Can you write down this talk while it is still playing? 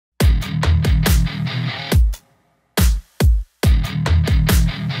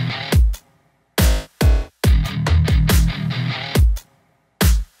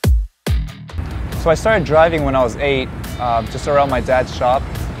So I started driving when I was 8, just around my dad's shop.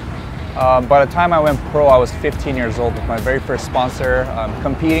 By the time I went pro, I was 15 years old with my very first sponsor,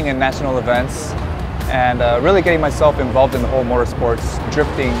 competing in national events, and really getting myself involved in the whole motorsports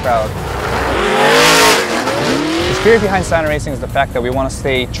drifting crowd. The spirit behind Scion Racing is the fact that we want to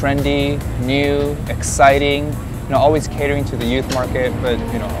stay trendy, new, exciting, always catering to the youth market, but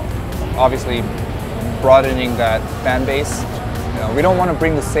obviously broadening that fan base. We don't want to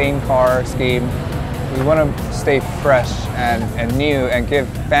bring the same car scheme. We want to stay fresh and new and give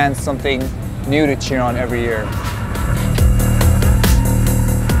fans something new to cheer on every year.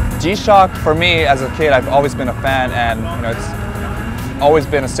 G-Shock, for me as a kid, I've always been a fan, and it's always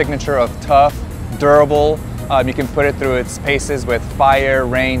been a signature of tough, durable. You can put it through its paces with fire,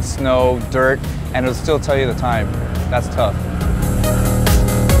 rain, snow, dirt, and it'll still tell you the time. That's tough.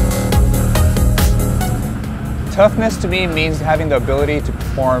 Toughness to me means having the ability to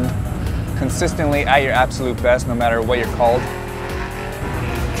perform consistently at your absolute best, no matter what you're called.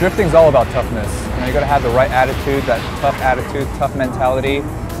 Drifting's all about toughness. You gotta have the right attitude, that tough attitude, tough mentality.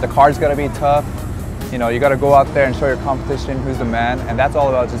 The car's gotta be tough. You gotta go out there and show your competition who's the man, and that's all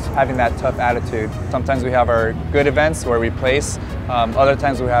about just having that tough attitude. Sometimes we have our good events where we place, other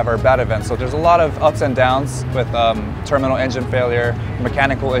times we have our bad events. So there's a lot of ups and downs with terminal engine failure,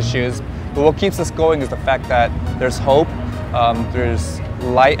 mechanical issues. But what keeps us going is the fact that there's hope, there's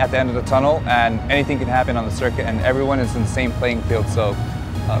light at the end of the tunnel, and anything can happen on the circuit, and everyone is in the same playing field. So,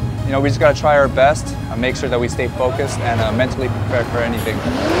 we just got to try our best, make sure that we stay focused and mentally prepared for anything.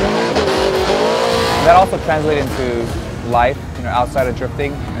 And that also translates into life, outside of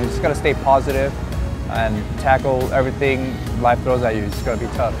drifting. You just got to stay positive and tackle everything life throws at you. You just got to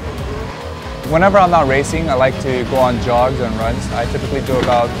be tough. Whenever I'm not racing, I like to go on jogs and runs. I typically do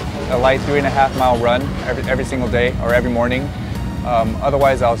about a light 3.5 mile run every single day or every morning.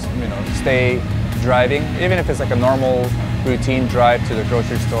 Otherwise, I'll stay driving. Even if it's like a normal routine drive to the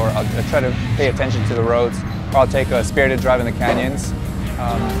grocery store, I'll try to pay attention to the roads, or I'll take a spirited drive in the canyons.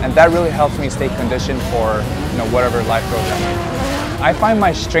 And that really helps me stay conditioned for whatever life throws at me. I find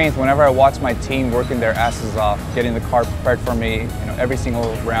my strength whenever I watch my team working their asses off, getting the car prepared for me every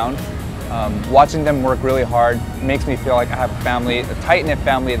single round. Watching them work really hard makes me feel like I have a family, a tight-knit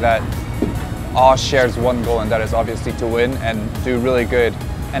family that all shares one goal, and that is obviously to win and do really good.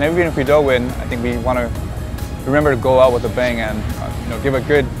 And even if we don't win, I think we want to remember to go out with a bang and give a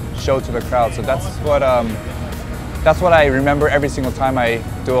good show to the crowd. So that's what I remember every single time I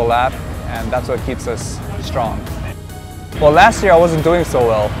do a lap, and that's what keeps us strong. Well, last year I wasn't doing so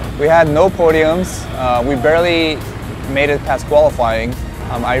well. We had no podiums. We barely made it past qualifying.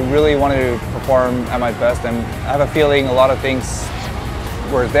 I really wanted to perform at my best, and I have a feeling a lot of things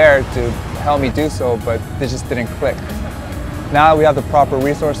were there to help me do so, but they just didn't click. Now we have the proper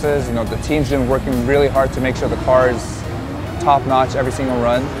resources. The team's been working really hard to make sure the car is top-notch every single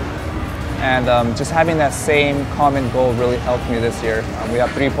run, and just having that same common goal really helped me this year. We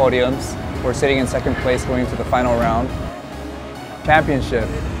have 3 podiums. We're sitting in 2nd place going into the final round. Championship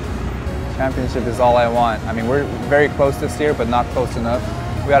is all I want. I mean, we're very close this year, but not close enough.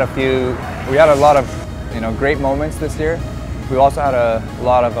 We had a lot of great moments this year. We also had a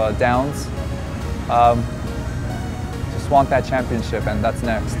lot of downs. Just want that championship, and that's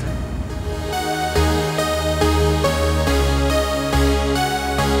next.